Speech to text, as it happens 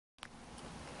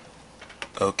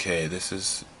Okay,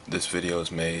 this video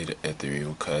is made at the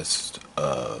request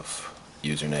of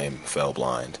username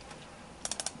fellblind.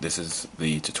 This is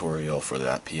the tutorial for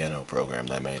that piano program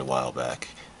that I made a while back.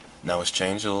 Now it's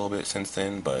changed a little bit since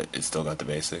then, but it's still got the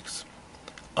basics.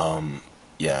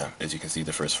 Yeah, as you can see,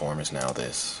 the first form is now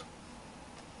this,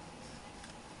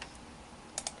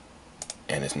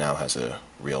 and it now has a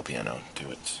real piano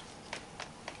to it.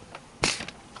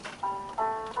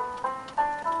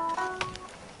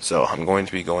 So I'm going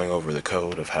to be going over the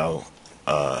code of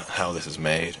how this is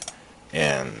made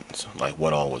and like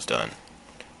what all was done.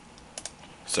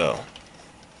 So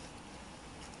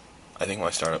I think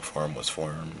my startup form was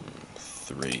form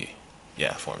 3.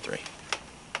 Yeah, form 3.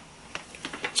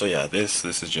 So yeah, this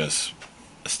is just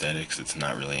aesthetics. It's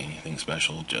not really anything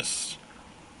special, just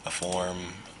a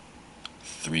form,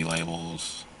 3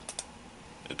 labels,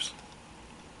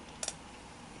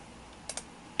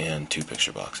 and 2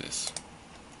 picture boxes.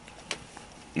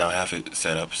 Now I have it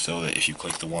set up so that if you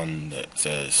click the one that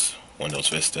says Windows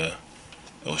Vista,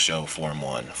 it'll show Form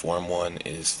 1. Form 1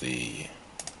 is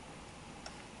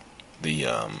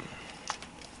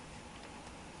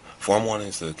Form 1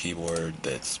 is the keyboard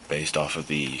that's based off of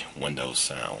the Windows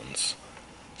sounds.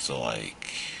 So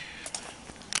like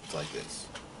this.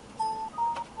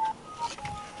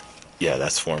 Yeah,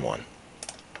 that's Form 1.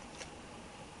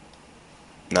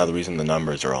 Now the reason the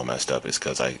numbers are all messed up is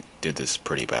because I did this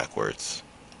pretty backwards.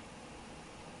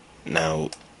 Now,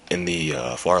 in the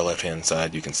far left-hand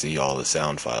side, you can see all the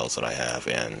sound files that I have,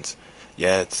 and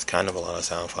yeah, it's kind of a lot of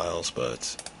sound files,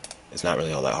 but it's not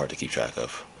really all that hard to keep track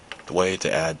of. The way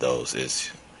to add those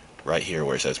is right here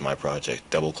where it says My Project.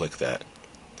 Double-click that,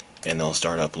 and they'll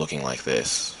start up looking like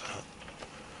this.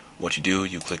 What you do,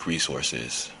 you click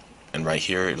Resources, and right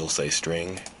here it'll say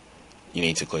String. You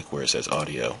need to click where it says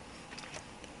Audio.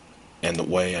 And the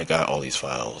way I got all these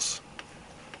files,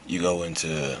 you go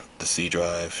into the C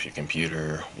drive, your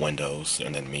computer, Windows,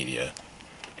 and then Media,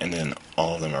 and then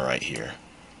all of them are right here.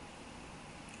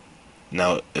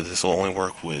 Now, this will only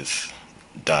work with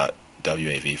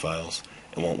 .wav files.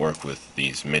 It won't work with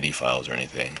these MIDI files or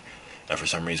anything, and for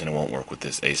some reason it won't work with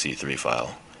this AC3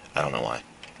 file. I don't know why.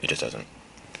 It just doesn't.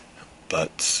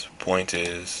 But point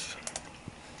is,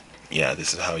 yeah,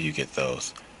 this is how you get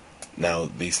those. Now,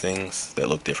 these things that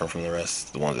look different from the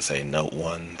rest, the ones that say Note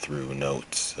 1 through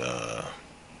Note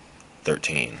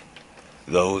 13,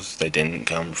 those, they didn't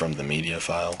come from the media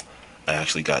file. I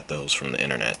actually got those from the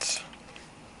internet.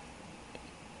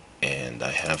 And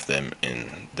I have them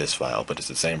in this file, but it's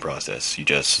the same process. You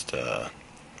just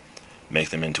make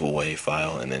them into a WAV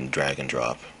file and then drag and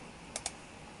drop.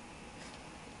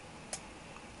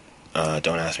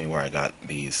 Don't ask me where I got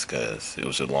these, because it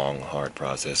was a long, hard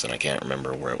process and I can't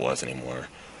remember where it was anymore.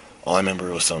 All I remember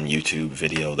was some YouTube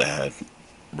video that had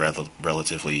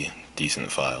relatively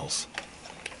decent files,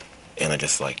 and I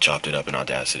just like chopped it up in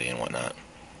Audacity and whatnot.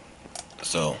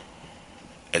 So,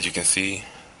 as you can see,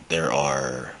 there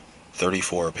are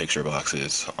 34 picture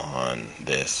boxes on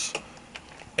this,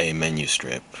 a menu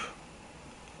strip,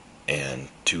 and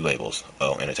 2 labels.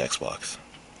 Oh, and a text box.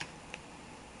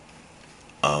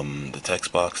 The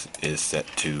text box is set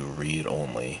to read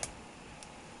only.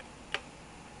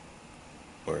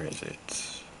 Where is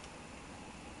it?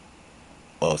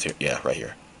 Well, it's here. Yeah, right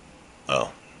here.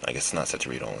 Oh, I guess it's not set to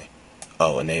read only.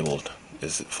 Oh, enabled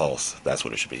is false. That's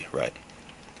what it should be, right?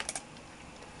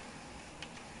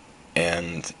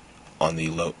 And on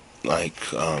the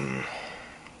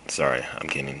sorry, I'm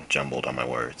getting jumbled on my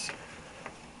words.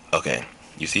 Okay,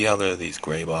 you see how there are these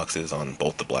gray boxes on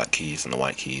both the black keys and the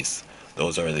white keys?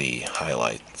 Those are the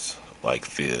highlights, like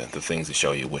the things that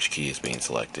show you which key is being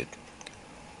selected.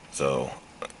 So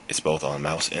it's both on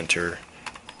mouse enter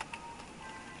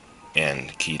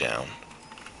and key down.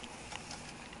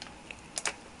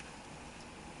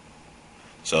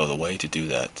 So the way to do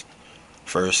that,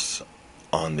 first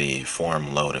on the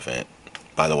form load event,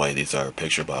 by the way, these are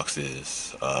picture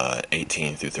boxes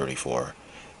 18 through 34,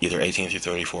 either 18 through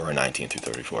 34 or 19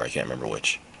 through 34, I can't remember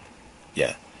which.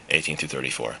 Yeah, 18 through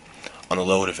 34. On the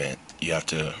load event, you have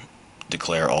to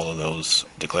declare all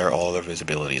their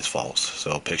visibility as false.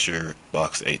 So picture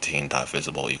box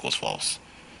 18.visible equals false,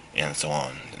 and so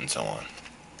on and so on.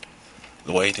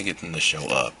 The way to get them to show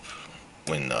up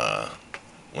when the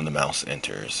mouse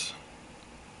enters.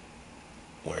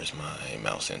 Where's my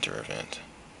mouse enter event?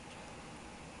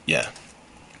 Yeah,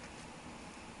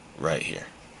 right here.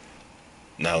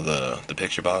 Now the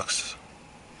picture box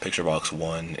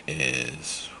 1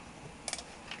 is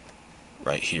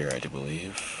right here, I do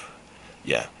believe.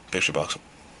 Yeah, picture box.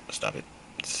 Stop it.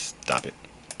 Stop it.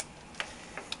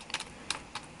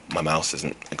 My mouse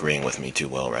isn't agreeing with me too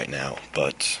well right now,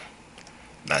 but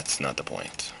that's not the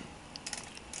point.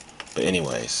 But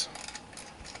anyways,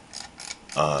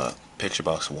 picture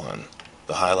box 1.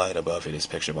 The highlight above it is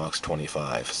picture box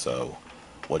 25, so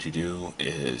what you do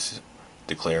is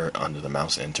declare under the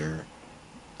mouse enter,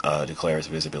 declare its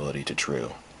visibility to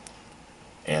true.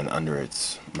 And under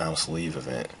its mouse leave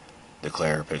event,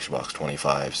 declare picture box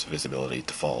 25's visibility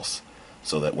to false,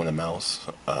 so that when the mouse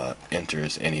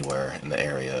enters anywhere in the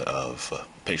area of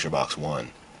picture box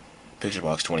 1, picture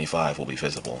box 25 will be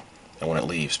visible, and when it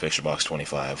leaves, picture box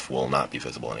 25 will not be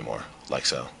visible anymore, like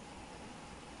so.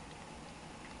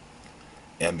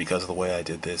 And because of the way I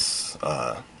did this,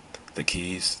 the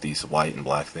keys, these white and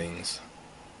black things,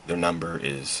 their number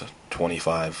is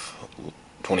 24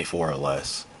 or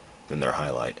less than their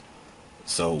highlight.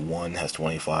 So 1 has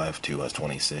 25, 2 has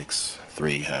 26,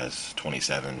 3 has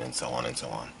 27, and so on and so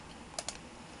on.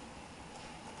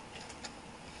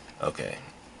 Okay.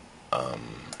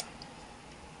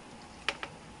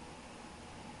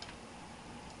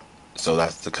 So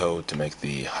that's the code to make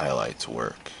the highlights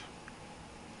work.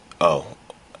 Oh,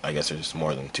 I guess there's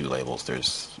more than 2 labels.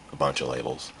 There's a bunch of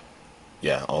labels.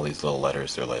 Yeah, all these little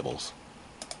letters, they're labels.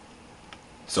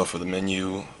 So for the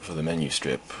menu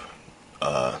strip,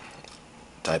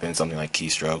 type in something like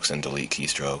keystrokes and delete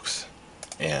keystrokes,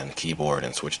 and keyboard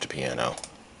and switch to piano.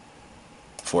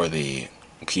 For the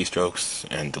keystrokes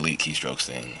and delete keystrokes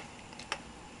thing,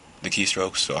 the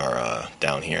keystrokes are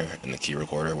down here in the key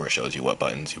recorder where it shows you what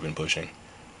buttons you've been pushing.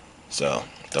 So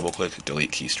double click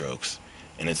delete keystrokes,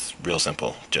 and it's real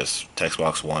simple, just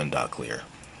textbox1.clear.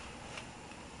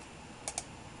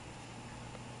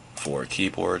 For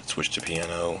keyboard, switch to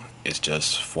piano, it's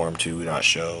just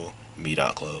form2.show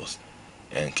me.close.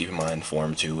 And keep in mind,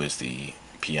 form 2 is the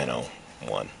piano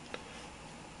one.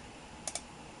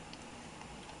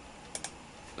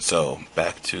 So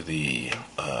back to the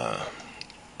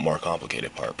more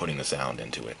complicated part, putting the sound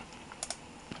into it.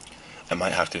 I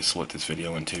might have to split this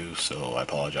video in 2, so I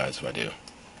apologize if I do.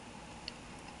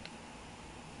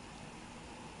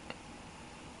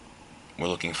 We're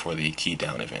looking for the key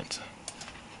down event.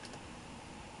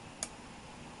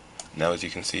 Now, as you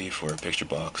can see, for picture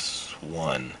box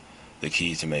 1, the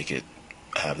key to make it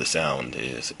have the sound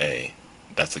is A.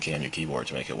 That's the key on your keyboard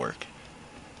to make it work.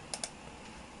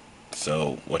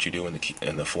 So what you do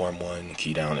in the form 1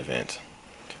 key down event,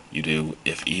 you do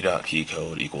if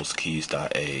e.keycode equals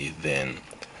keys.a, then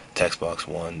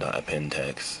textbox1.append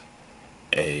text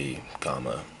a,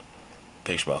 comma,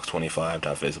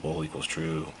 picturebox25.visible equals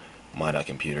true,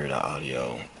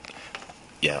 my.computer.audio,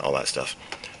 yeah, all that stuff.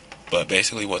 But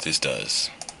basically what this does,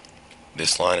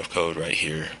 this line of code right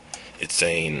here, it's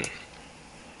saying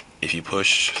if you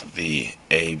push the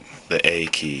A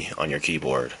key on your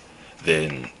keyboard,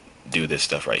 then do this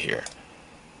stuff right here.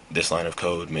 This line of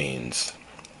code means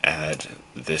add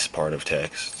this part of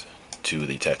text to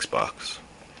the text box.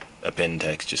 Append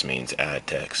text just means add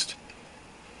text.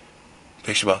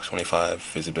 Picturebox 25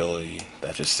 visibility,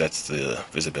 that just sets the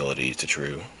visibility to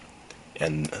true.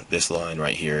 And this line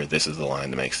right here, this is the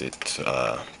line that makes it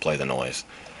play the noise.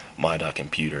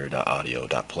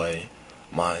 my.computer.audio.play,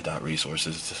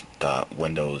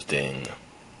 my.resources.windows ding,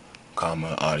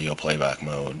 comma, audio playback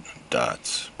mode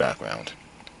dot background.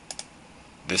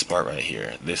 This part right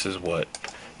here, this is what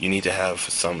you need to have,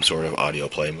 some sort of audio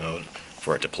play mode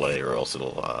for it to play, or else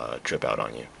it'll trip out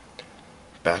on you.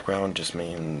 Background just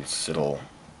means it'll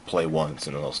play once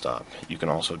and it'll stop. You can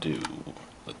also do,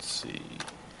 let's see,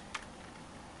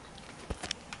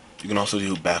 you can also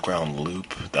do background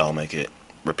loop. That'll make it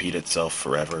repeat itself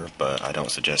forever, but I don't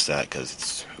suggest that because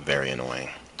it's very annoying.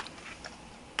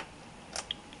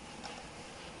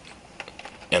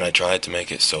 And I tried to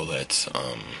make it so that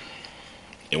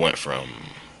it went from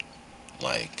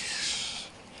like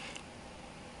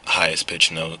highest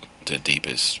pitch note to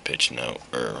deepest pitch note,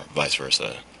 or vice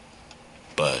versa,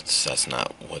 but that's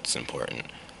not what's important.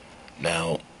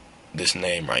 Now, this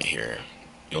name right here,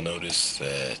 you'll notice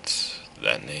that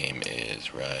that name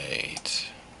is right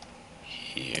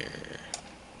here.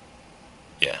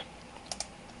 Yeah.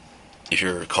 If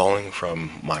you're calling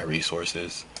from my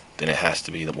resources, then it has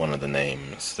to be one of the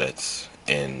names that's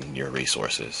in your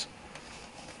resources.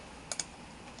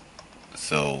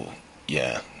 So,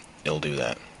 yeah, it'll do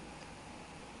that.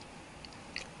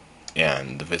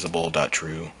 And the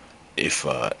visible.true,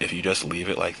 if you just leave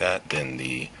it like that, then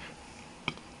the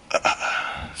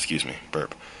excuse me,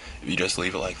 burp. If you just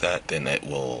leave it like that, then it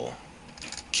will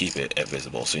keep it at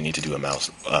visible. So you need to do a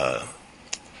mouse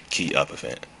key up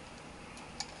event.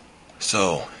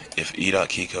 So if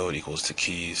e.keycode equals to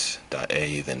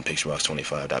keys.a, then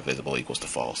picturebox25.visible equals to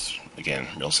false. Again,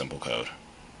 real simple code.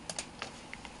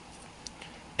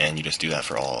 and you just do that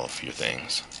for all of your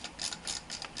things.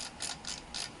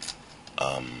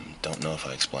 Don't know if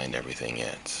I explained everything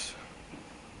yet.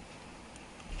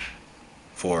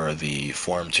 For the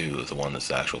Form 2, the one that's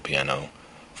the actual piano,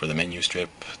 for the menu strip,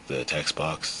 the text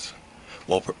box,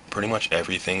 well, pretty much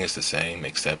everything is the same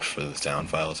except for the sound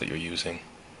files that you're using.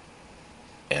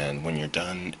 And when you're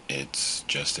done, it's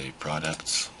just a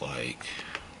product like,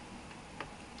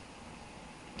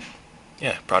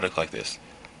 yeah, product like this.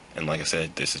 And like I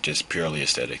said, this is just purely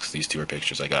aesthetics. These two are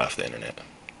pictures I got off the internet.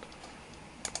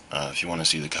 If you want to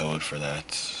see the code for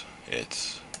that,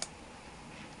 it's,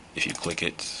 if you click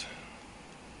it,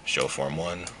 show form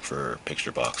 1 for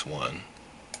picture box 1,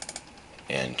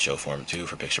 and show form 2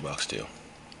 for picture box 2.